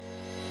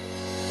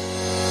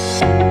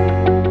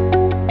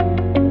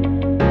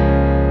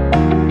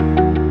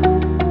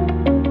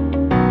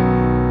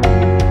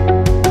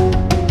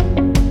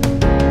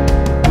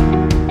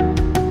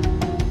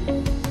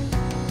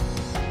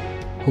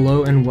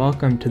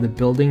welcome to the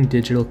Building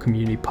Digital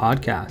Community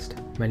podcast.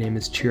 My name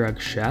is Chirag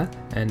Shah,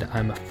 and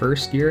I'm a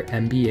first-year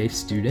MBA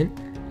student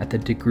at the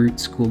DeGroote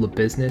School of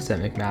Business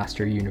at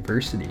McMaster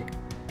University,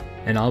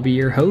 and I'll be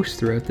your host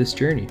throughout this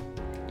journey.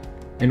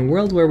 In a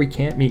world where we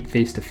can't meet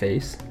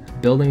face-to-face,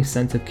 building a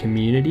sense of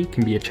community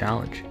can be a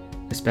challenge,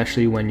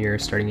 especially when you're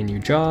starting a new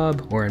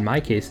job, or in my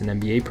case,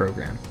 an MBA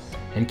program,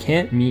 and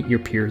can't meet your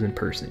peers in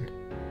person.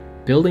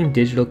 Building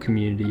Digital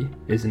Community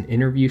is an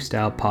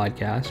interview-style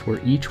podcast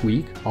where each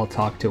week I'll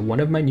talk to one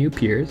of my new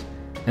peers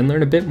and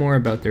learn a bit more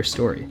about their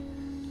story,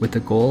 with the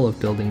goal of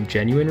building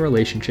genuine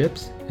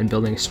relationships and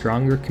building a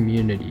stronger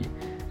community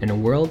in a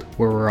world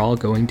where we're all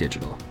going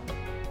digital.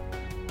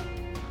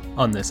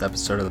 On this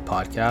episode of the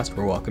podcast,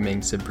 we're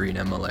welcoming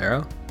Sabrina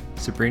Malero.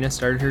 Sabrina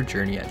started her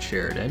journey at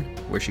Sheridan,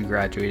 where she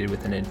graduated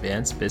with an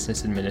advanced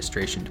business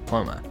administration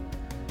diploma.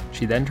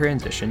 She then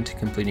transitioned to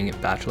completing a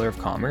Bachelor of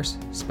Commerce,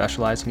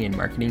 specializing in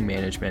marketing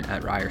management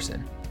at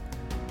Ryerson.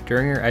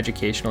 During her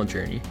educational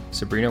journey,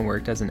 Sabrina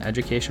worked as an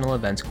educational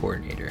events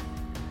coordinator.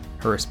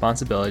 Her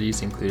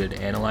responsibilities included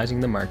analyzing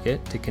the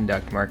market to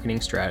conduct marketing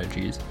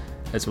strategies,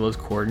 as well as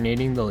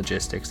coordinating the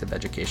logistics of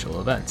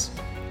educational events.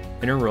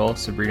 In her role,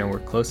 Sabrina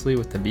worked closely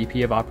with the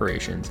VP of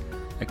Operations,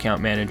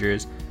 account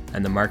managers,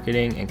 and the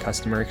marketing and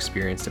customer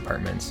experience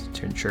departments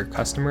to ensure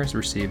customers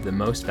receive the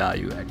most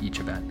value at each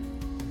event.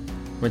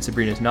 When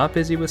Sabrina is not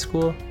busy with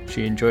school,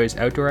 she enjoys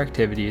outdoor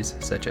activities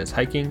such as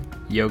hiking,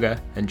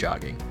 yoga, and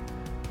jogging.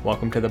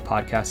 Welcome to the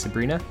podcast,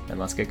 Sabrina, and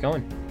let's get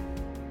going.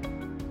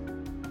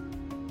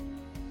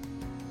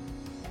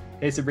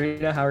 Hey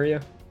Sabrina, how are you?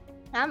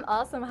 I'm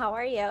awesome. How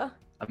are you?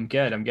 I'm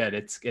good.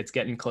 It's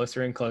getting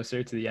closer and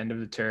closer to the end of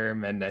the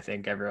term, and I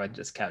think everyone's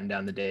just counting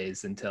down the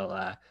days until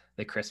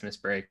the Christmas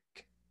break.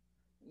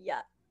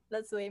 Yeah,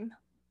 let's swim.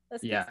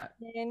 Let's keep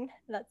swimming.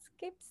 Let's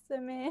keep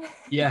swimming.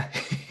 Yeah,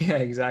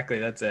 exactly.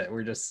 That's it.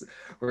 We're just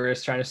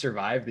trying to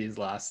survive these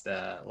last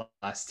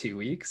 2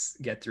 weeks,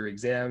 get through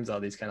exams, all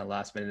these kind of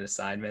last minute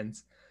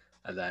assignments,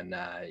 and then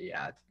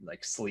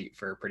like sleep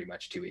for pretty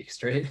much 2 weeks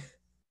straight.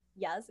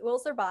 Yes, we'll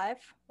survive.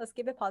 Let's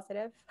keep it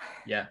positive.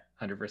 Yeah,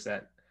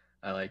 100%.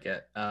 I like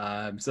it.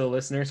 So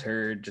listeners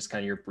heard just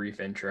kind of your brief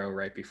intro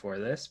right before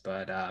this,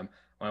 but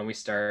why don't we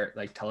start,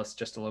 tell us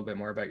just a little bit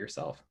more about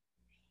yourself.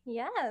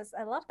 Yes,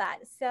 I love that.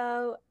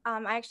 So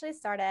I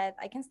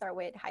can start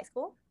with high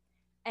school.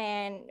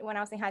 And when I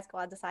was in high school,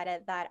 I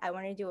decided that I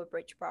wanted to do a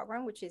bridge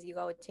program, which is you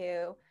go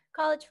to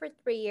college for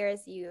 3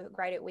 years, you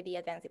graduate with the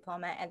advanced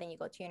diploma, and then you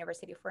go to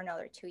university for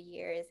another 2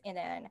 years. And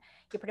then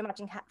you pretty much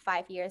in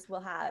 5 years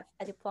will have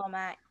a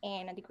diploma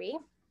and a degree.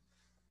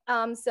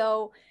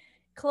 So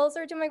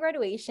closer to my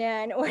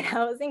graduation, when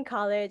I was in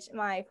college,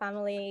 my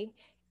family,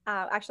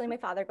 my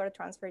father got a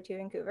transfer to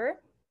Vancouver,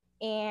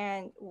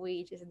 and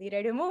we just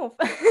needed to move.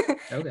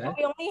 Okay.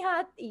 We only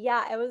had,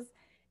 it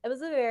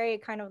was a very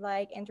kind of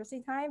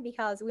interesting time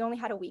because we only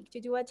had a week to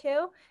do it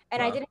too. And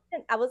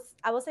Wow.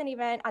 I wasn't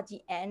even at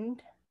the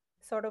end,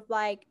 sort of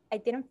I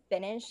didn't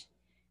finish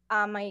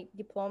my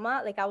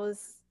diploma. I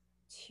was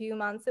 2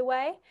 months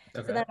away.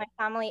 Okay. So then my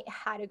family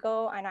had to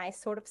go, and I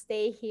sort of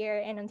stayed here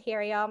in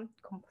Ontario,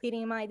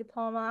 completing my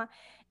diploma.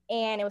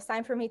 And it was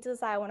time for me to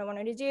decide what I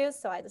wanted to do.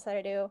 So I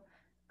decided to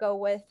go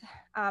with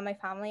my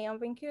family in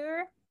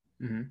Vancouver.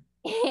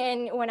 Mm-hmm.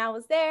 And when I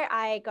was there,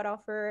 I got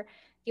offered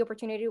the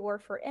opportunity to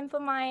work for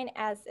InfoMind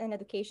as an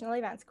educational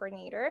events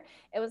coordinator.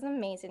 It was an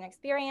amazing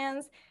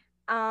experience.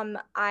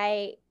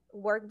 I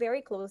worked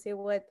very closely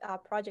with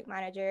project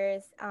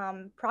managers,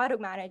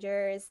 product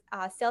managers,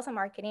 sales and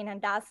marketing.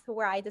 And that's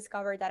where I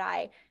discovered that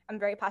I am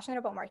very passionate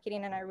about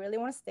marketing and I really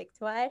want to stick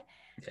to it.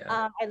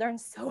 Yeah. I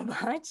learned so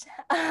much.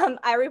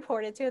 I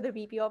reported to the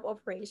VP of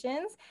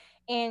operations,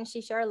 and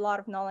she shared a lot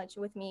of knowledge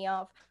with me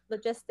of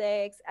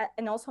logistics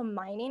and also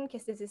mining,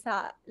 because this is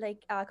a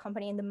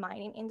company in the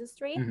mining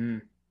industry. Mm-hmm.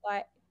 So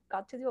I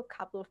got to do a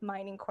couple of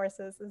mining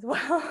courses as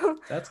well.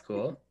 That's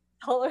cool.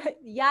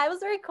 Yeah, it was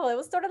very cool. It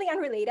was totally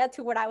unrelated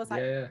to what I was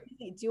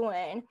actually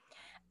doing,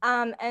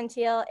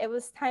 until it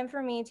was time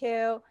for me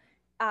to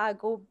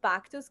go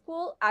back to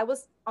school.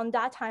 On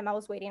that time, I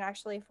was waiting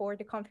actually for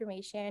the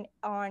confirmation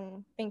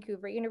on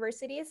Vancouver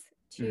universities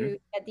to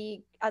get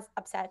the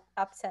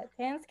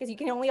acceptance, because you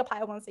can only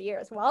apply once a year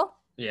as well.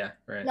 Yeah,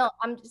 right. No,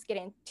 I'm just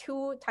kidding.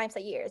 2 times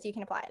a year, so you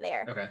can apply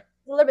there. Okay.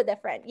 It's a little bit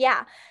different.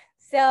 Yeah.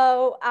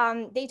 So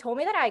they told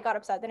me that I got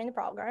accepted in the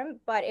program,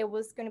 but it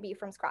was going to be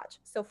from scratch.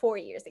 So 4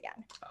 years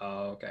again.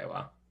 Oh, okay.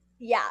 Wow.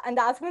 Yeah. And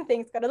that's when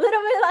things got a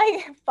little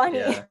bit funny.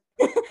 Yeah.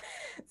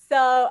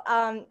 So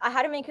I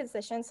had to make a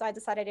decision. So I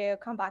decided to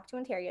come back to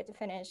Ontario to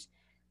finish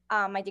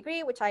my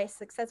degree, which I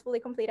successfully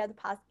completed the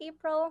past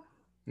April.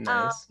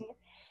 Nice.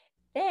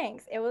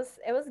 Thanks. It was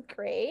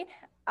great.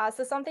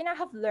 So something I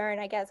have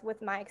learned, I guess,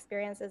 with my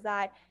experience is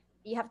that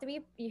you have to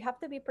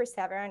be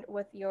perseverant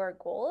with your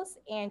goals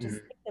and just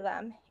stick to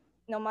them.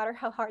 No matter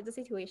how hard the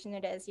situation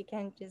it is, you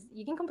can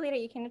complete it,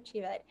 you can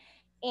achieve it.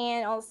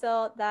 And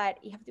also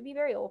that you have to be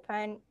very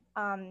open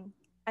and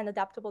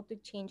adaptable to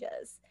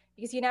changes,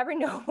 because you never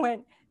know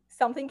when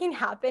something can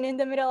happen in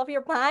the middle of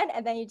your plan,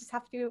 and then you just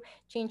have to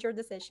change your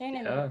decision.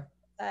 Yeah.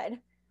 And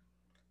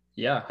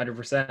Yeah,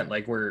 100%.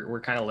 Like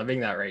we're kind of living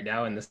that right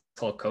now in this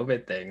whole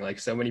COVID thing. Like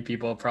so many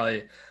people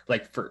probably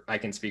like for I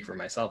can speak for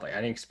myself. Like I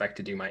didn't expect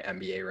to do my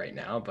MBA right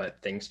now,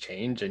 but things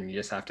change and you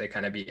just have to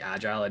kind of be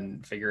agile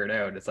and figure it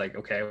out. It's like,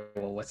 okay,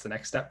 well, what's the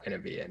next step going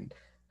to be? And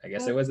I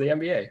guess it Mm, was the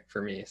MBA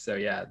for me. So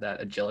yeah,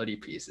 that agility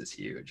piece is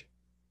huge.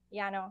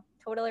 yeah, no,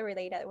 totally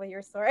related with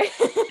your story.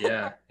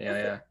 Yeah, yeah,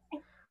 yeah.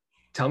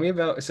 Tell me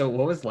about, so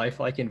what was life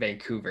like in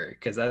Vancouver?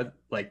 Because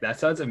that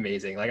sounds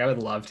amazing. Like I would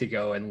love to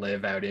go and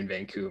live out in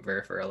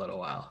Vancouver for a little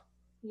while.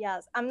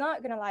 Yes, I'm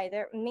not gonna lie.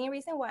 The main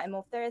reason why I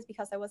moved there is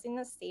because I was in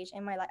a stage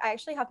in my life. I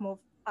actually have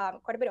moved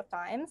quite a bit of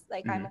times.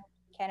 Like I Hmm. moved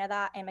to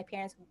Canada, and my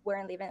parents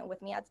weren't living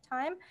with me at the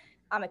time.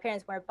 My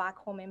parents were back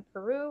home in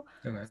Peru.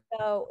 Okay.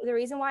 So the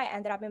reason why I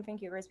ended up in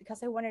Vancouver is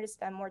because I wanted to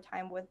spend more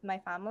time with my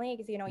family.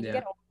 Because you Yeah.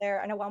 get older,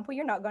 and at one point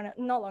you're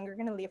no longer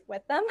gonna live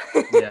with them.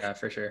 Yeah,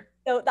 for sure.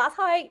 So that's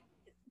how I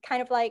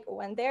kind of like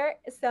went there.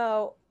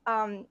 So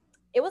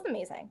it was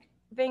amazing.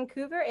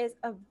 Vancouver is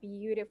a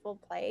beautiful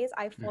place.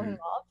 I fall in Hmm.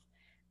 love.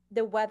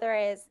 The weather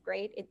is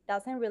great. It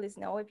doesn't really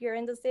snow if you're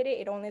in the city.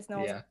 It only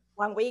snows Yeah.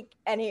 1 week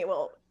and it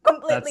will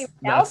completely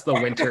melt. That's the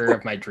winter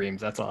of my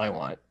dreams. That's all I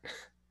want.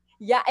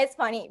 Yeah, it's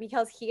funny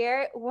because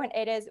here when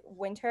it is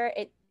winter,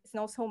 it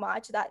snows so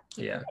much that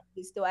people Yeah. get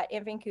used to it.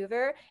 In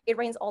Vancouver, it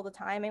rains all the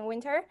time in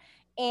winter.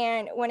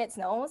 And when it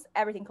snows,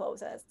 everything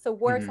closes. So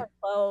works Hmm. are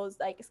closed,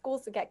 like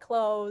schools get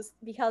closed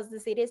because the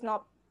city is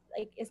not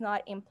like is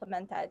not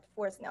implemented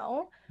for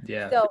snow.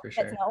 Yeah, So for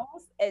if it sure.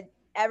 snows, it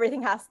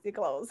everything has to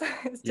close.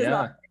 It's just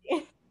not Yeah.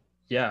 pretty.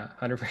 Yeah,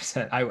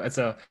 100%.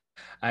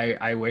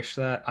 I wish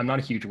that I'm not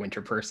a huge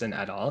winter person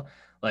at all.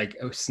 Like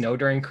snow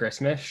during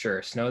Christmas,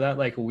 sure. Snow that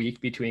like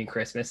week between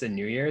Christmas and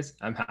New Year's,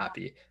 I'm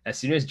happy. As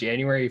soon as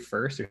January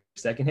 1st or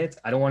 2nd hits,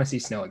 I don't want to see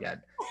snow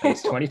again. Like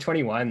it's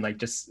 2021, like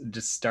just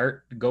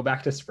start go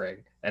back to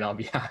spring and I'll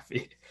be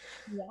happy.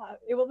 Yeah,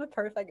 it will be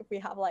perfect if we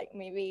have like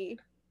maybe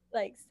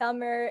like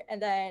summer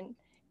and then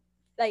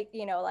like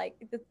like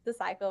the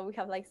cycle we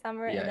have like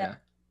summer Yeah, and then yeah.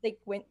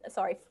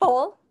 like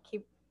fall,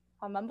 keep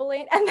on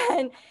mumbling, and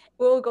then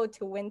we'll go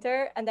to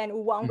winter and then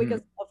 1 week Hmm.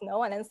 of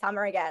snow and then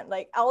summer again.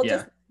 Like I'll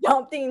just Yeah.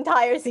 jump the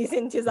entire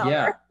season to summer.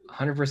 Yeah,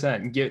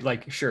 100%. Give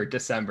like sure,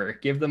 December.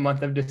 Give the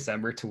month of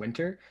December to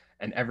winter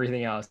and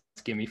everything else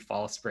give me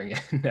fall, spring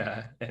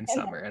and And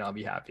summer and I'll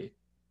be happy.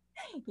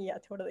 yeah,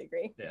 totally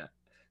agree. Yeah.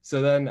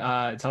 So then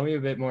tell me a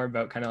bit more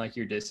about kind of like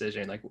your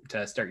decision like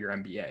to start your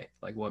MBA.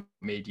 Like what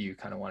made you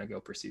kind of want to go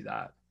pursue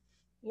that?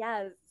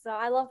 Yeah, so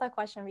I love that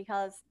question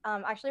because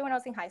actually, when I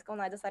was in high school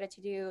and I decided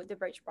to do the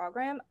bridge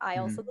program, I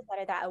also Hmm.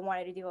 decided that I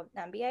wanted to do an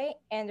MBA.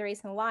 And the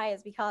reason why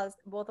is because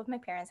both of my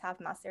parents have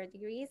master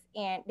degrees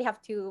and they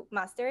have two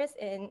masters,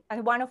 and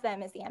one of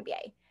them is the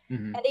MBA.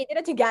 Hmm. And they did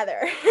it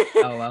together.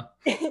 Oh well.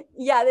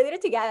 Yeah, they did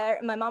it together.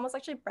 My mom was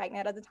actually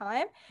pregnant at the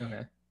time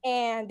Okay.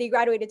 and they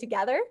graduated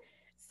together.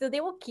 So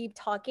they will keep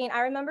talking.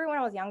 I remember when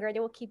I was younger, they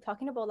will keep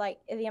talking about like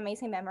the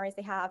amazing memories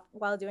they have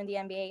while doing the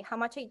MBA, how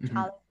much I Hmm.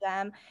 challenged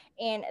them,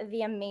 and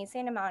the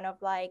amazing amount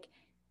of like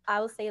I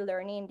would say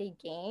learning they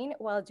gain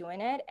while doing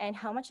it, and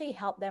how much I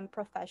help them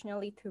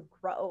professionally to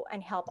grow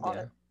and help other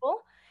Yeah.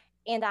 people.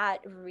 And that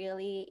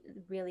really,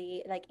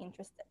 really like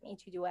interested me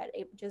to do it.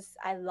 It just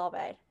I love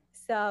it.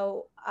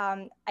 So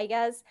I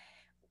guess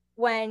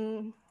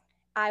when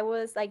I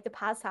was like the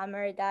past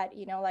summer that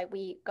like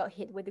we got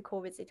hit with the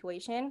COVID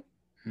situation.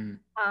 Hmm.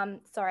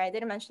 Sorry, I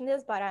didn't mention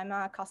this, but I'm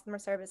a customer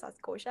service at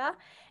Scotia,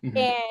 Hmm.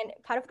 and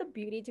part of the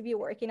beauty to be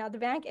working at the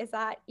bank is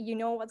that you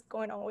know what's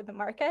going on with the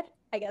market,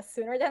 I guess,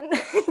 sooner than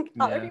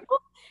other Yeah. people.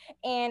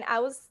 And I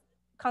was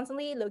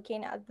constantly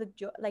looking at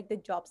the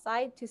job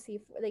site to see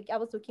if, like I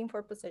was looking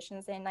for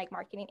positions in like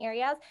marketing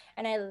areas,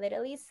 and I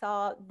literally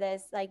saw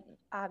this like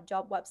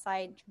job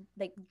website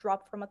like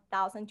drop from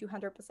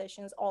 1,200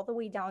 positions all the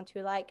way down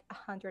to like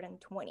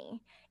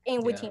 120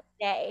 in Yeah. within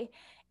a day.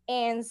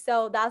 And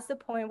so that's the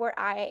point where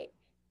I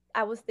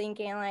was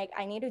thinking like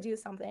I need to do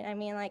something. I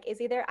mean, like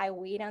it's either I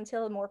wait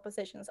until more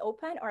positions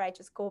open or I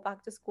just go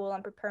back to school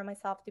and prepare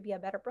myself to be a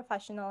better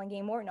professional and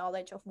gain more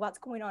knowledge of what's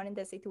going on in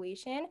this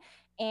situation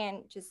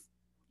and just,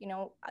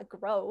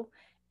 grow.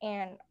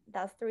 And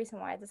that's the reason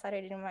why I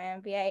decided to do my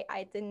MBA.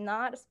 I did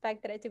not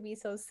expect it to be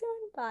so soon,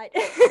 but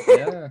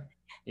Yeah.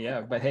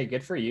 Yeah, but hey,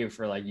 good for you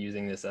for like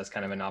using this as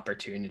kind of an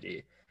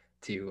opportunity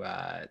to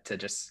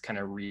just kind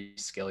of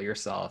reskill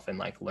yourself and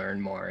like learn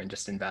more and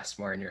just invest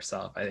more in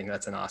yourself. I think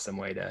that's an awesome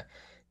way to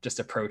just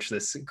approach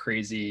this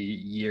crazy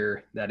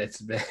year that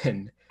it's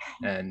been.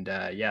 And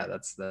yeah,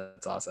 that's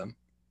awesome.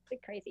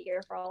 it's a crazy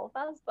year for all of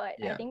us, but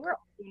I Yeah. think we're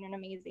all doing an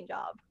amazing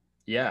job.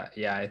 Yeah,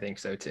 yeah, I think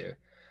so too.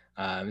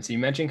 So you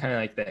mentioned kind of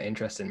like the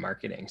interest in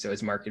marketing. So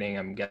is marketing,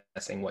 I'm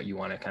guessing, what you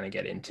want to kind of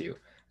get into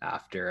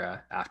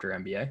after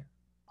MBA?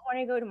 Want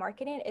to go to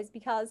marketing is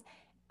because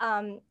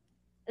um,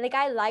 like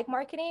I like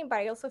marketing, but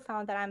I also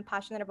found that I'm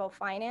passionate about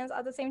finance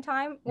at the same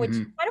time, which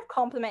Hmm. kind of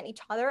complement each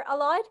other a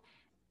lot.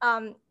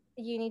 Um,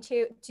 you need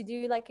to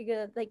do like a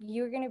good like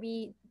you're gonna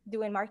be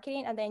doing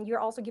marketing, and then you're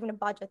also given a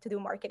budget to do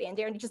marketing.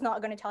 They're just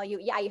not gonna tell you,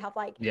 yeah, you have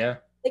like Yeah.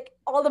 like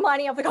all the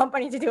money of the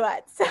company to do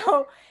it.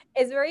 So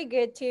it's very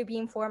good to be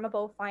informed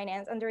about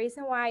finance. And the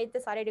reason why I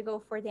decided to go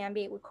for the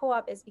MBA with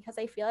co-op is because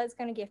I feel it's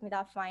going to give me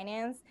that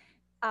finance,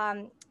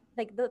 um,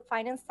 like the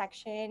finance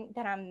section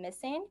that I'm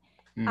missing,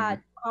 to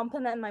Mm-hmm.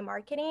 complement my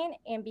marketing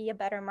and be a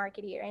better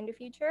marketer in the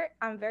future.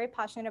 I'm very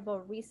passionate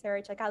about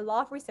research. Like I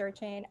love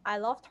researching. I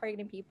love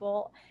targeting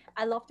people.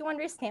 I love to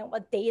understand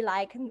what they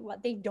like and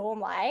what they don't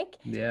like.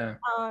 Yeah.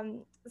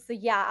 So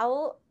yeah, I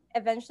will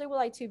eventually would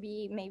like to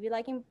be maybe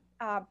like in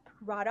uh,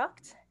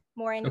 product,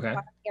 more in the Okay.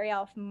 product area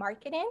of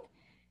marketing.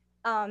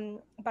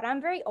 But I'm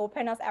very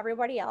open as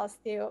everybody else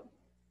to,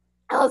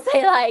 I'll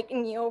say like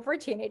new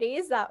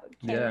opportunities that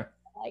can Yeah.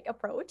 like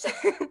approach.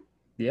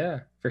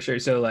 Yeah, for sure.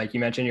 So like you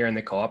mentioned you're in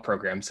the co-op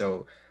program.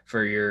 So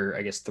for your,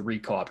 I guess, 3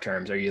 co-op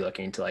terms, are you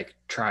looking to like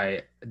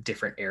try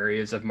different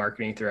areas of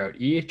marketing throughout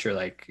each or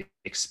like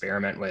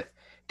experiment with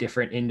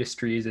different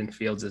industries and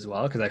fields as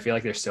well? Because I feel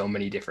like there's so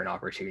many different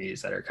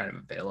opportunities that are kind of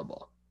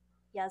available.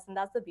 Yes, and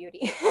that's the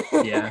beauty.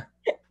 Yeah.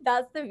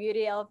 That's the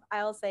beauty of,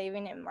 I'll say,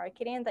 even in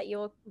marketing, that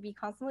you'll be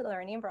constantly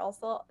learning, but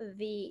also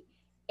the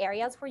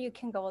areas where you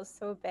can go is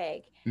so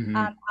big. Hmm.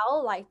 I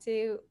would like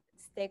to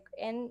stick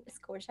in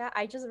Scotia.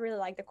 I just really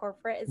like the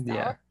corporate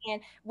itself. Yeah.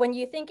 And when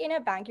you think in a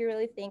bank, you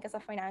really think as a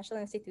financial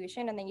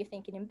institution, and then you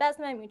think in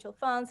investment, mutual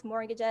funds,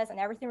 mortgages, and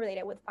everything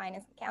related with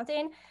finance and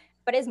accounting.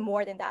 But it's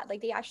more than that.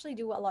 Like they actually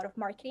do a lot of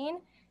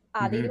marketing.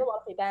 They do Hmm. a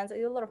lot of events, they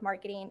do a lot of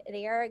marketing.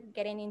 They are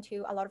getting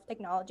into a lot of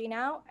technology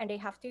now, and they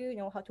have to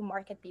know how to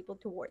market people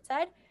towards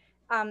it.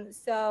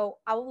 So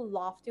I would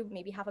love to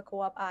maybe have a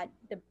co-op at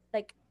the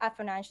like a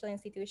financial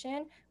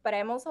institution, but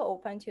I'm also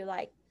open to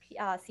like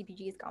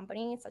CPGs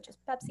companies such as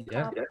Yeah.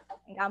 PepsiCo,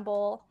 and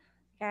Gamble.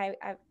 I'm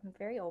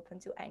very open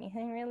to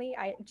anything really.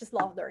 I just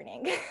love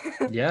learning.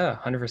 Yeah,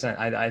 100%.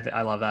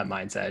 I love that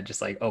mindset,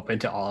 just like open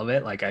to all of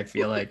it. Like I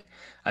feel like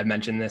I've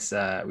mentioned this,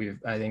 I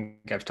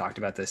think I've talked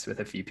about this with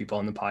a few people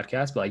on the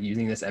podcast, but like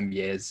using this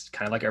MBA is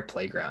kind of like our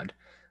playground,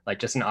 like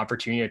just an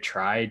opportunity to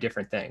try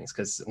different things.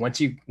 Because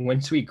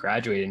once we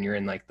graduate and you're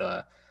in like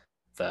the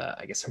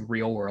I guess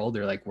real world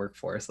or like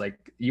workforce,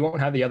 like you won't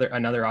have the other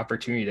another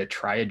opportunity to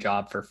try a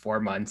job for 4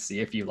 months, see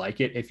if you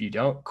like it. If you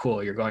don't,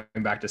 cool, you're going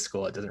back to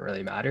school. It doesn't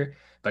really matter.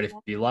 But if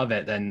you love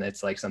it, then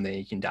it's like something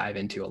you can dive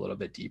into a little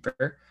bit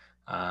deeper.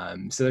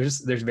 So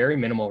there's very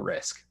minimal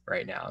risk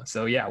right now.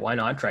 So yeah, why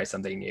not try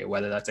something new?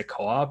 Whether that's a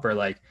co-op or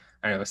like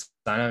I don't know,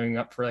 signing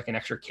up for like an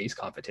extra case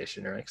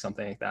competition or like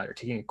something like that, or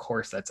taking a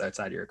course that's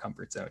outside of your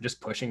comfort zone.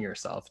 Just pushing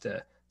yourself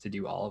to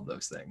do all of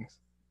those things.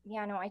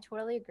 Yeah, no, I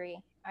totally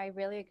agree. I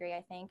really agree.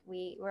 I think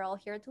we're all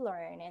here to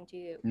learn and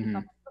to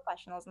become Hmm.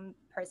 professionals and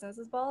persons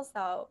as well.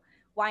 So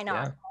why not?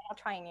 Yeah. Why not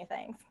trying new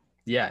things?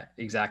 Yeah,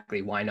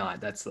 exactly. Why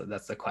not? That's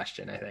the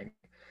question, I think.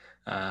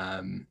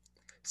 Um,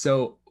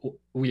 so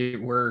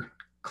we're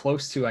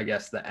close to, I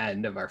guess, the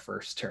end of our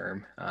first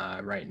term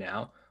right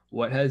now.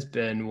 What has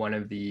been one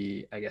of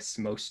the, I guess,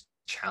 most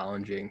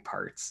challenging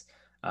parts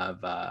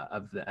of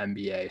the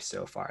MBA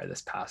so far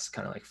this past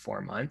kind of like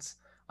 4 months?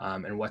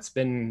 And what's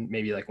been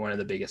maybe like one of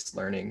the biggest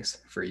learnings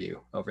for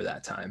you over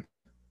that time?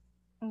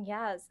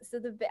 Yes. So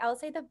I would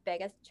say the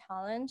biggest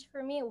challenge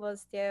for me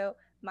was to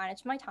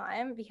manage my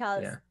time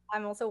because Yeah.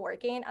 I'm also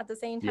working at the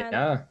same time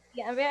Yeah.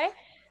 the MBA.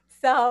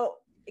 So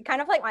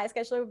kind of like my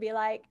schedule would be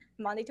like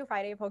Monday to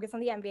Friday, focus on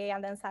the MBA,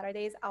 and then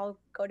Saturdays I'll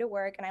go to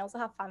work, and I also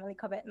have family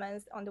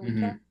commitments on the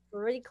weekend. Hmm.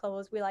 We're really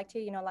close. We like to,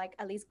 like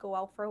at least go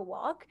out for a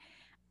walk.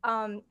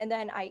 And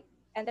then I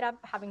ended up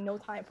having no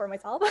time for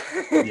myself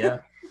Yeah.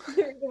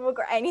 during the book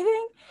or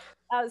anything.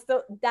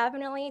 So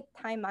definitely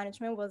time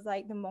management was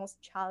like the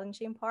most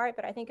challenging part,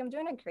 but I think I'm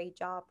doing a great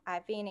job.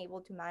 I've been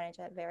able to manage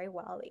it very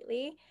well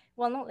lately.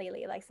 Well, not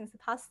lately, like since the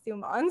past 2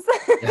 months,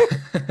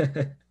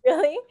 Yeah.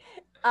 really.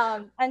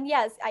 And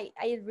yes,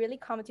 I really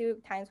come to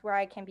times where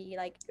I can be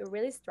like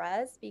really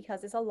stressed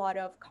because there's a lot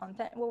of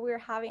content what we're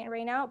having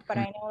right now. But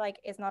I know like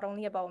it's not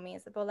only about me,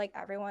 it's about like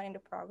everyone in the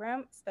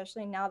program,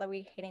 especially now that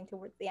we're hitting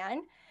towards the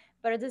end.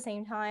 But at the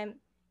same time,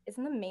 it's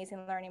an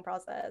amazing learning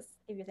process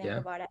if you think Yeah.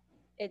 about it.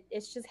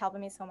 It's just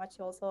helping me so much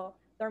to also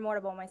learn more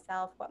about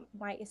myself, what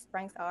my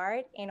strengths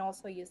are, and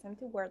also use them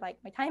to work like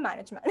my time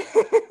management.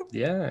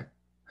 Yeah,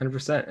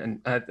 100%.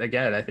 And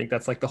again, I think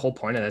that's like the whole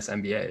point of this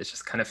MBA is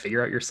just kind of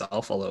figure out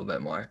yourself a little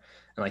bit more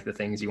and like the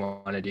things you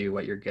want to do,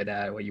 what you're good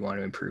at, what you want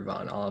to improve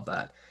on, all of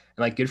that.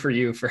 And like good for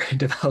you for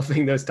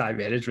developing those time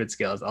management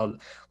skills.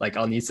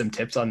 I'll need some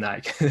tips on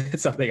that.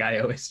 It's something I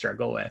always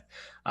struggle with.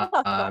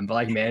 But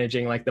like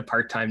managing like the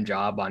part-time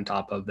job on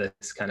top of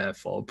this kind of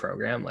full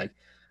program, like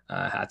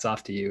hats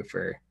off to you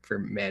for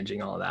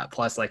managing all that.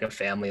 Plus like a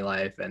family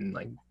life and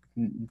like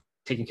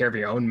taking care of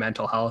your own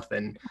mental health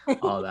and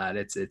all that.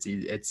 It's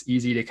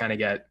easy to kind of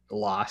get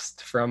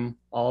lost from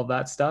all of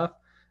that stuff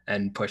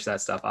and push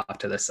that stuff off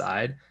to the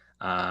side.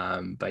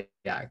 But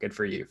yeah, good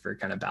for you for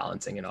kind of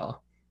balancing it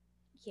all.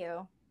 Thank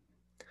you.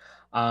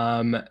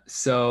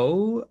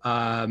 So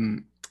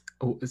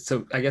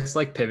I guess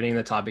like pivoting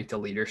the topic to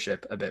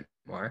leadership a bit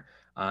more.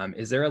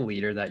 Is there a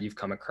leader that you've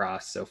come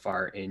across so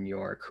far in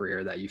your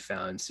career that you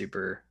found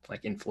super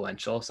like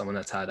influential, someone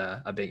that's had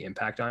a big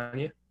impact on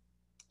you?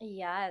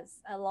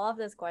 Yes, I love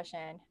this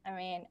question. I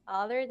mean,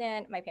 other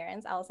than my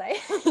parents, I'll say,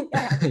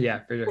 Yeah,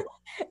 for sure.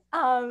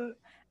 um,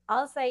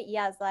 I'll say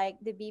yes. Like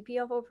the VP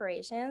of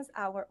operations,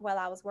 while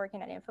I was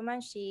working at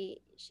Infoman, she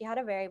had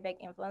a very big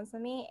influence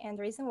on me, and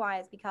the reason why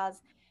is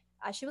because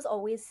she was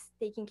always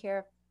taking care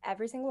of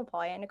every single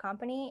employee in the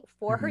company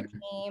for her Mhm.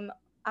 team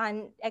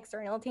and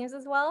external teams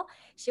as well.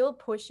 She will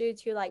push you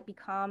to like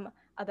become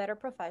a better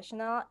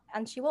professional,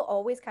 and she will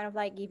always kind of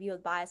like give you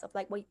advice of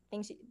like what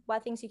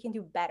things you can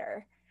do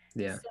better.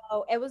 Yeah.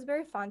 So it was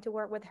very fun to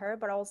work with her,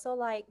 but also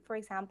like for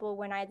example,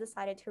 when I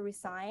decided to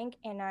resign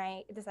and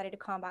I decided to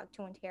come back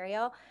to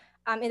Ontario,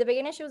 in the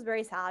beginning she was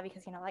very sad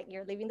because like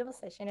you're leaving the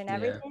position and Yeah.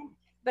 everything.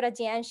 But at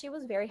the end, she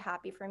was very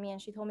happy for me,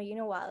 and she told me, you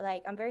know what,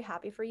 like I'm very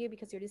happy for you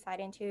because you're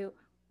deciding to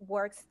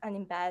work and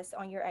invest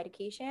on your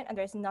education, and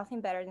there's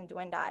nothing better than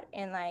doing that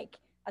in like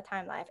a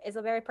time life. It's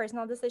a very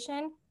personal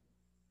decision,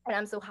 and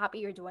I'm so happy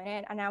you're doing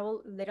it, and I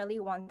will literally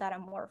want that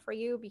and more for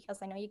you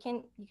because I know you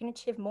can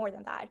achieve more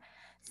than that.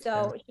 Yeah.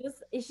 So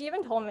she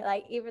even told me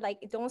like even like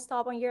don't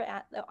stop on your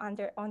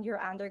on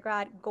your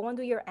undergrad, go and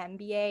do your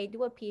MBA,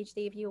 do a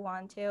PhD if you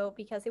want to,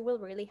 because it will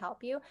really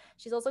help you.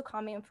 She's also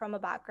coming from a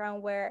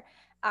background where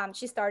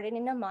she started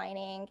in the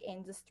mining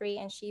industry,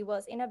 and she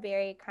was in a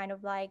very kind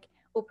of like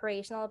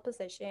operational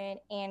position,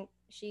 and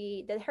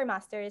she did her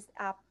master's,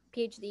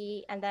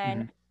 PhD, and then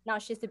Hmm. now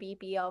she's the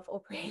VP of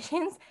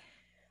operations.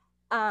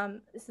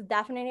 So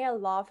definitely I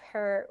love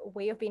her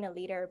way of being a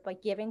leader by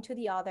giving to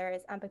the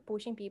others and by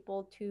pushing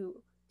people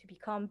to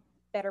become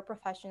better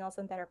professionals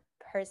and better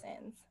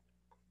persons.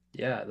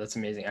 Yeah, that's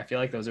amazing. I feel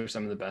like those are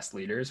some of the best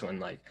leaders when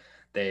like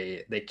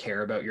they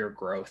care about your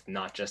growth,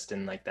 not just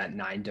in like that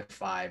 9 to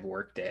 5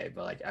 work day,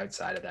 but like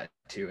outside of that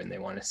too. And they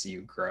want to see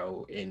you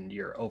grow in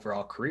your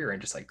overall career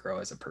and just like grow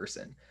as a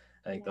person.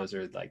 I think Yeah. those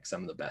are like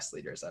some of the best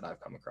leaders that I've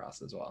come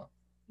across as well.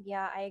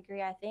 Yeah, I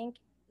agree. I think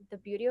the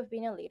beauty of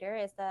being a leader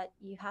is that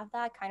you have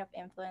that kind of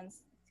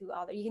influence to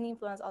other you can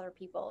influence other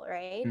people,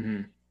 right?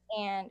 Hmm.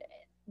 And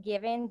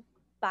giving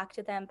back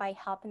to them by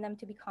helping them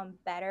to become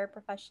better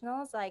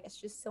professionals, like it's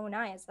just so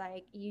nice.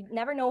 Like you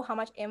never know how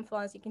much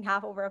influence you can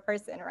have over a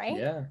person, right?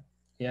 Yeah.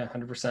 Yeah,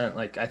 100%.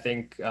 Like I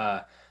think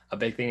a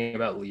big thing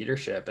about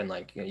leadership and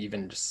like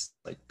even just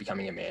like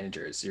becoming a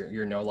manager is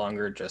you're no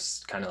longer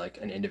just kind of like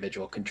an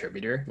individual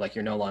contributor. Like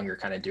you're no longer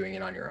kind of doing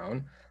it on your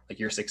own. Like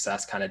your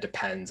success kind of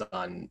depends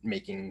on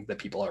making the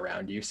people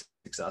around you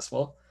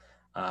successful.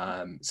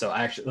 So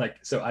I actually like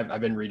so I've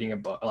been reading a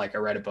book. Like I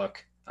read a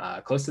book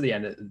close to the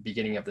end, at the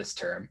beginning of this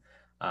term,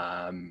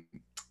 um,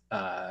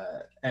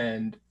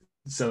 and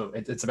so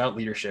it's about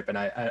leadership, and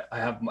I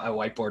have my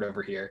whiteboard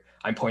over here.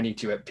 I'm pointing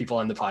to it. People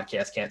on the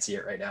podcast can't see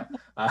it right now,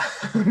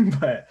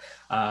 but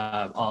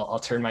I'll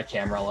turn my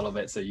camera a little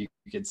bit so you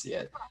can see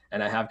it.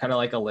 And I have kind of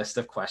like a list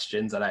of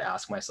questions that I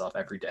ask myself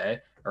every day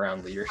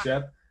around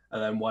leadership.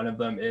 And then one of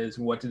them is,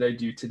 what did I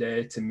do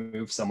today to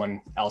move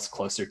someone else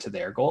closer to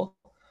their goal?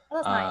 Oh,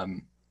 that's nice.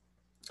 Um,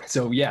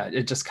 so yeah,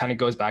 it just kind of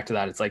goes back to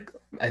that. It's like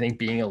I think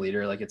being a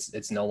leader, like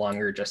it's no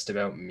longer just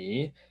about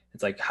me.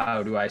 It's like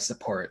how do I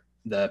support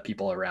the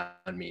people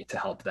around me to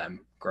help them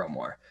grow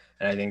more?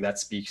 And I think that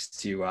speaks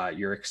to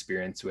your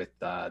experience with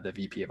the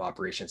VP of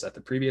operations at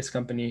the previous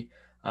company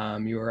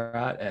you were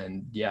at.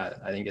 And yeah,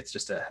 I think it's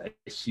just a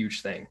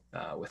huge thing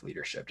with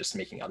leadership, just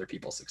making other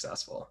people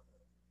successful.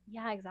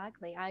 Yeah,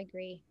 exactly. I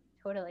agree.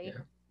 Totally.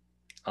 Yeah.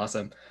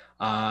 Awesome.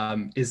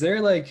 Is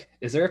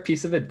there a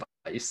piece of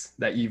advice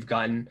that you've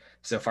gotten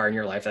so far in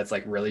your life that's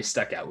like really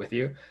stuck out with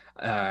you?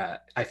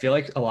 I feel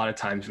like a lot of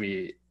times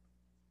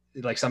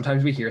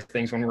sometimes we hear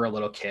things when we're a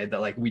little kid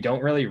that like we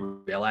don't really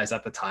realize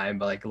at the time,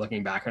 but like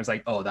looking back, it's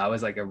like, oh, that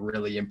was like a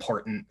really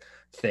important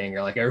thing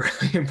or like a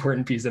really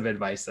important piece of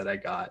advice that I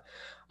got.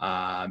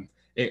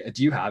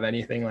 Do you have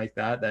anything like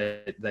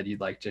that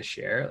you'd like to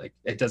share? Like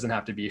it doesn't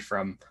have to be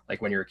from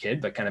like when you're a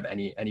kid, but kind of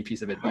any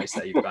piece of advice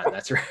that you've gotten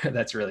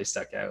that's really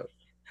stuck out.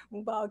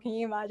 Wow, can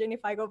you imagine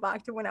if I go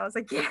back to when I was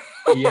a kid?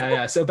 Yeah,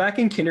 yeah. So back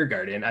in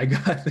kindergarten, I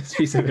got this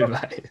piece of I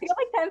advice. got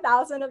like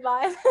 10,000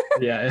 advice.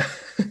 Yeah.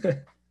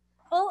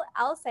 Well,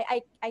 I'll say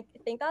I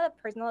think that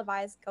personal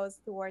advice goes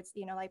towards,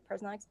 like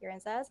personal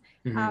experiences.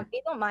 Hmm.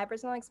 Based on my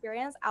personal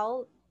experience,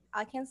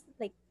 I can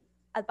like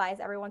advise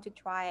everyone to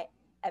try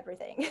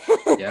everything.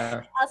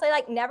 Yeah. I'll say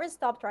like never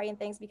stop trying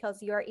things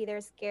because you're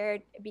either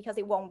scared because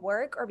it won't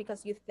work or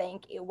because you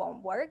think it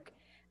won't work.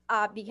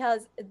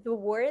 Because the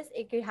worst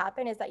it could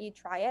happen is that you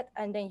try it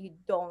and then you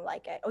don't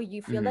like it or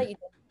you feel that Hmm. you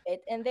don't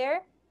fit in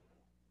there.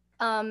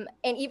 And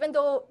even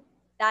though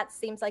that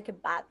seems like a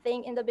bad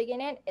thing in the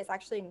beginning, it's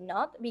actually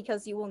not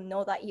because you will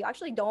know that you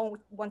actually don't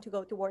want to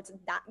go towards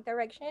that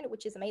direction,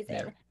 which is Yeah.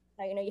 amazing.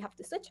 Now you know you have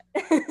to switch.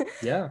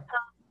 Yeah.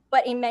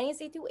 But in many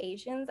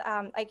situations,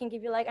 I can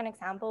give you like an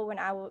example when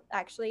I will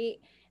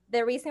actually,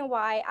 the reason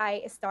why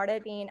I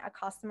started being a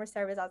customer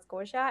service at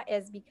Scotia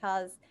is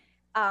because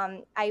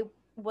I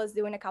was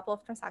doing a couple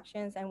of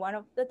transactions and one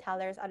of the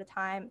tellers at the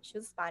time, she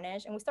was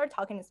Spanish and we started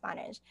talking in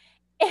Spanish.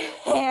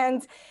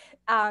 And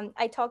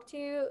I talked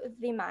to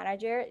the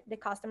manager, the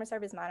customer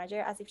service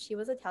manager, as if she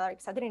was a teller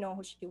because I didn't know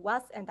who she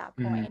was at that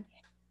Hmm. point.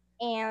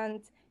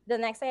 And The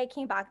next day I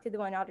came back to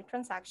do another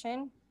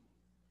transaction,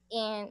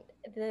 and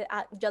the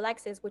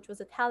Jalexis, which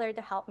was a teller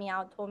to help me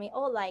out, told me,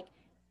 oh, like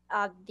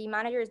the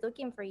manager is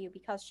looking for you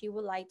because she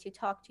would like to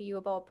talk to you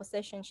about a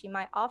position she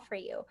might offer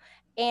you.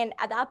 And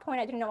at that point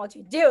I didn't know what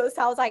to do,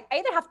 so I was like, I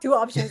either have two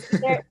options: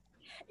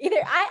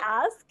 either I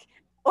ask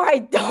or I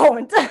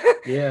don't.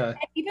 Yeah. And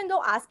even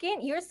though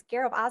asking, you're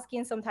scared of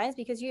asking sometimes,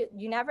 because you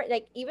never,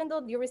 like, even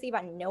though you receive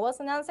a no as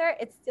an answer,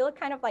 it still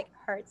kind of like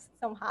hurts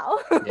somehow.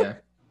 Yeah.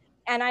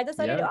 And I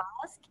decided to Yeah.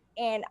 ask,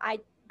 and I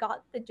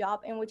got the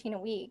job in within a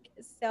week.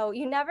 So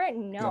you never That's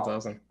know.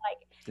 awesome.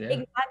 Like, Yeah.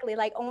 exactly,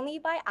 like only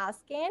by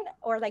asking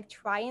or like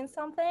trying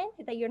something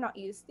that you're not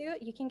used to,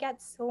 you can get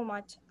so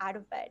much out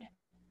of it.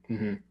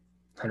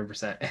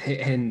 100%.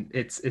 And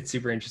it's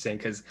super interesting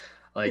because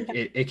like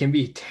Yeah. it can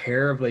be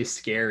terribly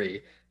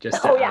scary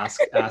just Oh to yeah.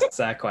 ask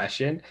that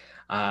question.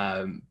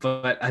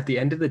 But at the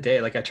end of the day,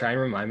 like I try and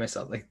remind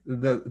myself, like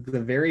the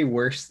very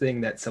worst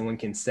thing that someone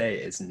can say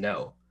is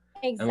no.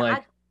 And like,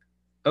 Exactly.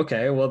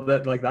 okay, well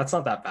that's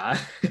not that bad.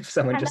 If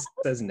someone And just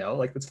says no,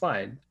 like that's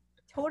fine.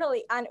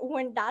 totally. And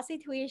when I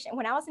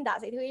was in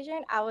that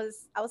situation, I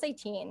was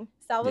 18.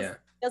 So I was Yeah.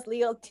 just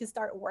legal to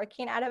start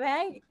working at a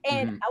bank.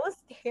 And Hmm. I was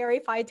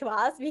terrified to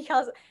ask,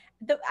 because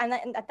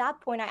and at that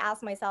point I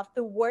asked myself,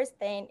 the worst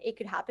thing it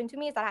could happen to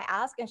me is that I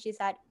ask and she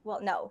said, well,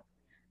 no.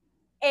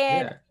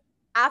 And Yeah.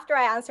 after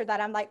I answered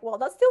that, I'm like, well,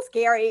 that's still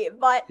scary,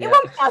 but it Yeah.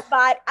 won't be as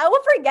bad. I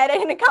will forget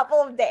it in a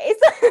couple of days.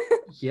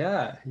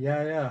 Yeah,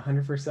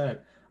 100%.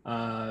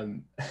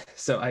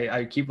 So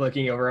I keep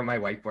looking over at my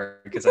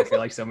whiteboard because I feel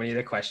like so many of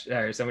the questions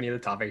or so many of the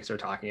topics we're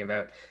talking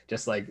about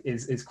just like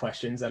is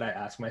questions that I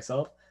ask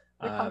myself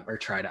or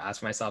try to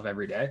ask myself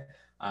every day.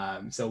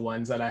 So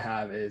ones that I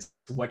have is,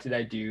 what did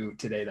I do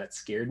today that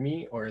scared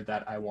me or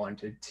that I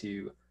wanted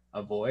to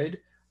avoid?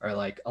 Or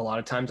like a lot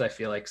of times I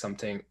feel like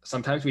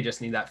sometimes we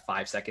just need that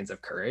 5 seconds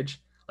of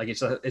courage. Like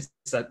just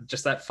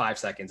that 5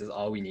 seconds is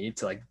all we need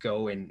to like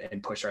go and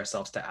push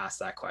ourselves to ask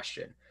that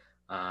question.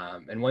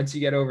 And once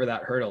you get over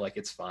that hurdle, like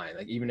it's fine.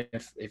 Like even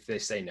if they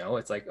say no,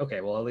 it's like, okay,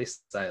 well at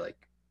least I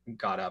like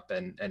got up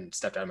and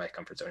stepped out of my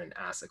comfort zone and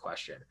asked the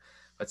question.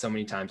 But so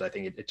many times I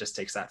think it just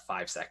takes that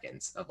 5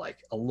 seconds of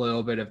like a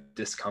little bit of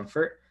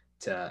discomfort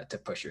to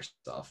push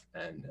yourself.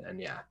 And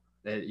yeah,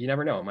 you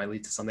never know, it might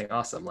lead to something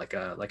awesome like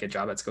a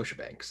job at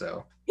Scotiabank.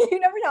 So You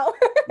never know.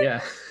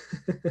 yeah.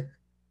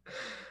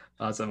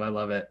 Awesome. I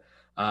love it.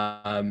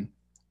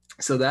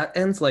 So that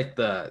ends like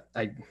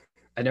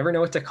I never know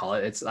what to call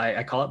it.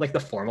 I call it like the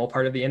formal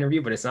part of the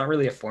interview, but it's not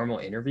really a formal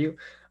interview.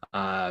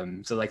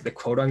 So like the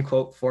quote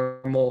unquote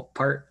formal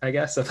part, I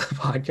guess, of the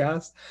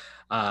podcast.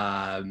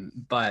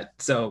 But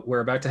so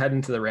we're about to head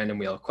into the random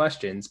wheel of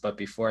questions, but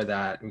before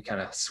that, we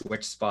kind of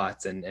switch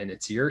spots and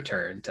it's your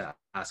turn to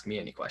ask me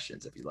any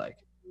questions if you like.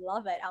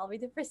 Love it. I'll be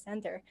the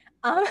presenter.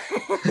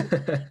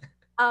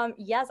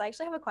 Yes, I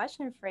actually have a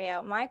question for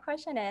you. My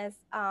question is,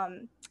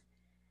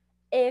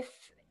 if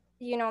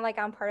like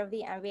I'm part of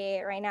the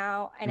MBA right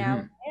now, and I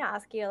want Mhm. to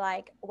ask you,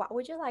 like, what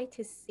would you like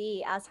to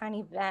see as an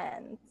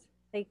event?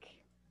 Like,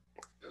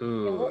 it will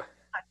Ooh,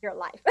 impact your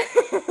life.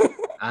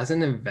 as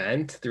an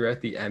event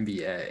throughout the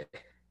MBA.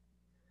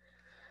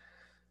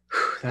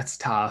 That's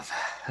tough.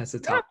 That's a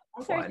Yeah, tough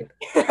I'm sorry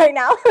one. right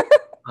now.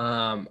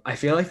 I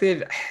feel like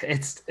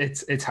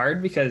it's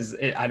hard because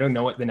I don't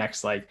know what the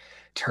next like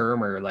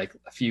term or like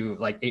a few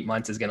like 8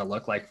 months is gonna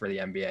look like for the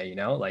NBA, you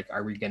know? Like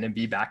are we gonna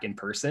be back in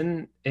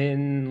person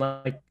in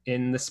like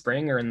in the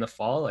spring or in the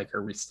fall? Like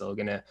are we still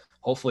gonna,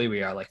 hopefully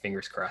we are, like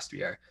fingers crossed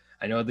we are.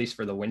 I know at least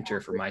for the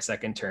winter for my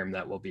second term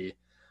that will be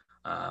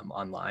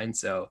online.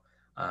 So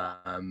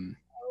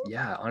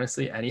yeah,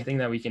 honestly, anything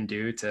that we can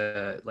do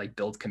to like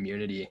build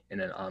community in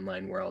an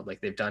online world,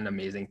 like they've done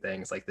amazing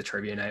things. Like the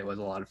trivia night was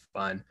a lot of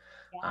fun.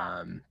 Yeah,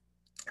 Um,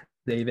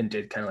 they even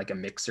did kind of like a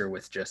mixer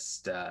with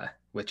just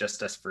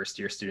us first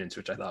year students,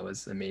 which I thought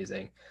was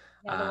amazing.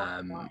 yeah, that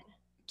was fun. Um,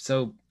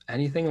 so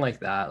anything like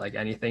that, like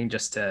anything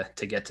just to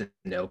get to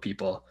know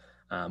people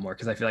more,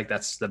 because I feel like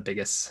that's the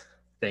biggest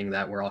thing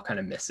that we're all kind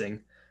of missing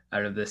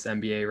out of this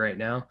MBA right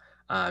now.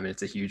 And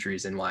it's a huge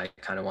reason why I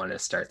kind of wanted to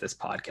start this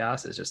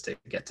podcast, is just to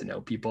get to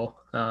know people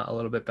a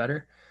little bit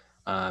better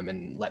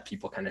and let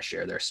people kind of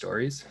share their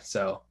stories.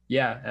 So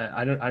yeah,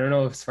 I don't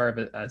know as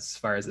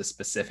far as a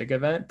specific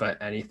event,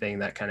 but anything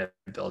that kind of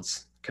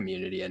builds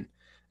community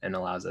and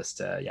allows us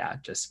to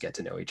just get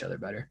to know each other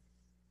better.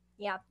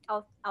 Yeah,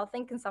 I'll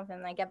think in something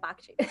and I get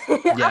back to you.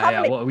 I'll Yeah, have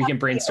yeah. an Well, we can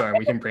example for you. brainstorm.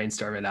 We can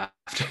brainstorm it Yes,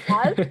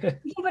 after.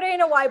 you can put it in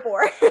a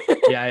whiteboard.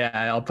 Yeah.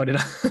 I'll put it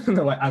on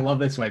the I love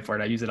this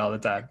whiteboard. I use it all the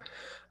time.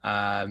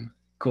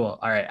 Cool.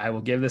 All right. I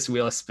will give this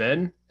wheel a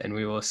spin and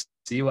we will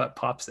see what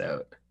pops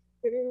out.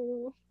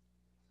 Ooh.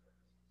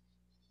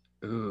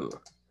 Ooh.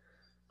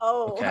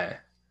 Oh. Okay.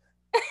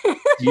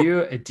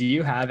 Do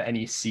you have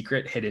any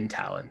secret hidden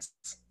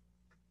talents?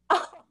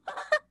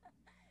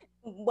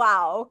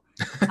 Wow.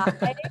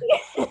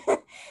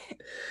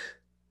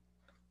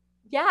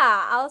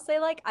 Yeah, I'll say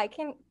like I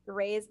can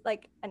raise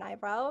like an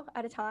eyebrow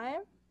at a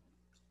time.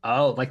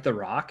 Oh, like The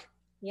Rock?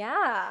 Yeah,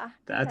 I think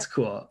That's that's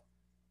cool.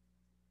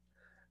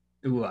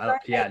 Ooh,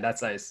 yeah,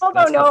 that's nice. Oh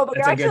no, but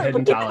That's you're a good actually hidden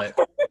looking. talent.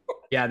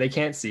 Yeah, they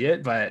can't see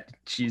it, but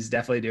she's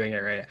definitely doing it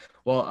right.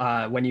 Well,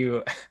 I'll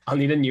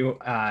need a new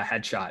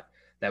headshot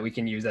that we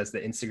can use as the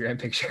Instagram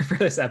picture for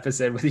this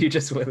episode with you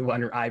just with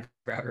one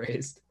eyebrow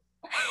raised.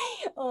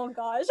 Oh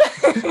gosh.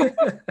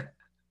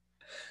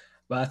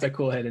 Well, that's a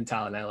cool hidden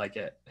talent. I like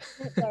it.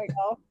 There we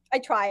go. I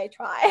try.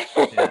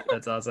 Yeah,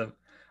 that's awesome.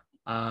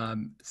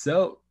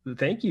 So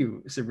thank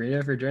you,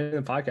 Sabrina, for joining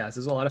the podcast. This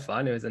was a lot of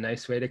fun. It was a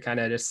nice way to kind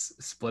of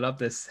just split up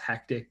this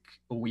hectic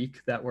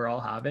week that we're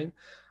all having.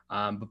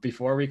 But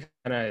before we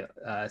kind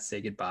of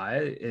say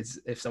goodbye,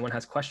 if someone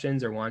has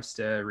questions or wants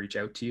to reach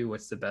out to you,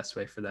 what's the best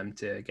way for them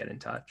to get in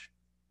touch?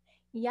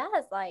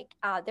 Yes, like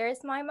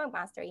there's my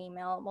McMaster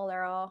email,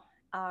 Molero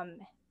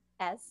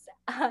s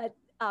at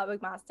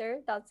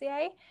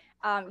McMaster.ca.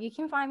 You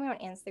can find me on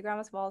Instagram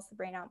as well,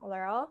 Sabrina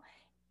Molero.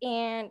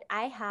 And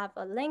I have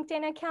a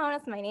LinkedIn account.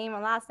 It's my name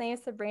and last name,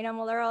 Sabrina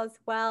Molero as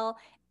well.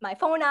 My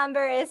phone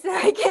number is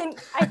I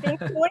think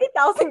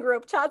 20,000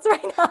 group chats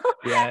right now.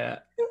 Yeah.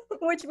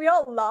 Which we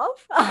all love.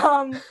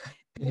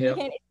 Yep.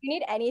 If you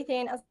need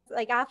anything,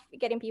 like after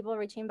getting people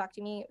reaching back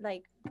to me,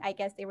 like I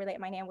guess they relate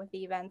my name with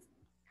the events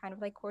kind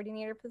of like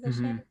coordinator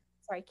position. Mm-hmm.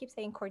 Sorry, I keep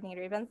saying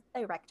coordinator, events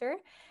director.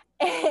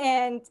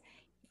 And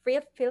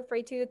feel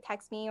free to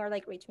text me or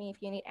like reach me if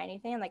you need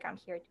anything. Like I'm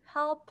here to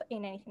help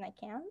in anything I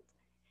can.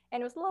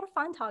 And it was a lot of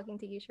fun talking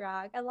to you,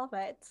 Chirag. I love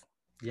it.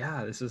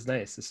 Yeah, this was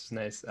nice.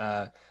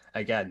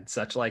 Again,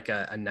 such like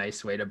a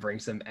nice way to bring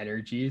some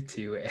energy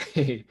to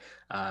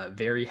a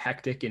very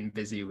hectic and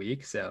busy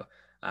week. So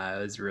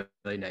it was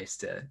really nice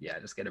to,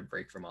 just get a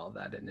break from all of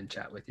that and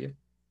chat with you.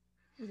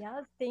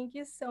 Yeah, thank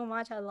you so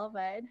much. I love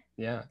it.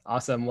 Yeah,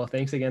 awesome. Well,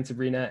 thanks again,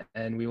 Sabrina,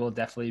 and we will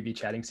definitely be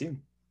chatting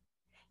soon.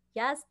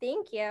 Yes,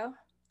 thank you.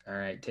 All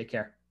right, take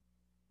care.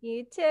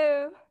 You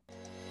too.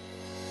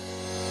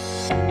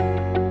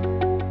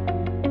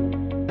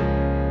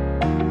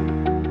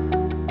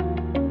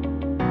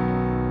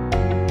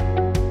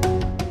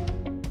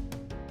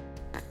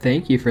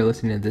 Thank you for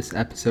listening to this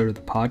episode of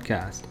the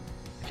podcast.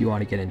 If you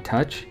want to get in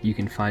touch, you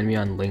can find me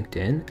on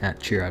LinkedIn at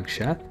Chirag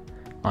Sheth,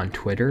 on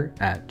Twitter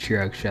at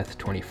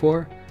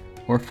ChiragSheth24,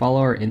 or follow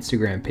our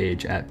Instagram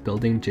page at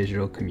Building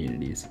Digital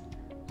Communities.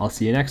 I'll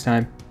see you next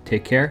time.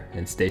 Take care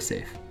and stay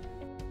safe.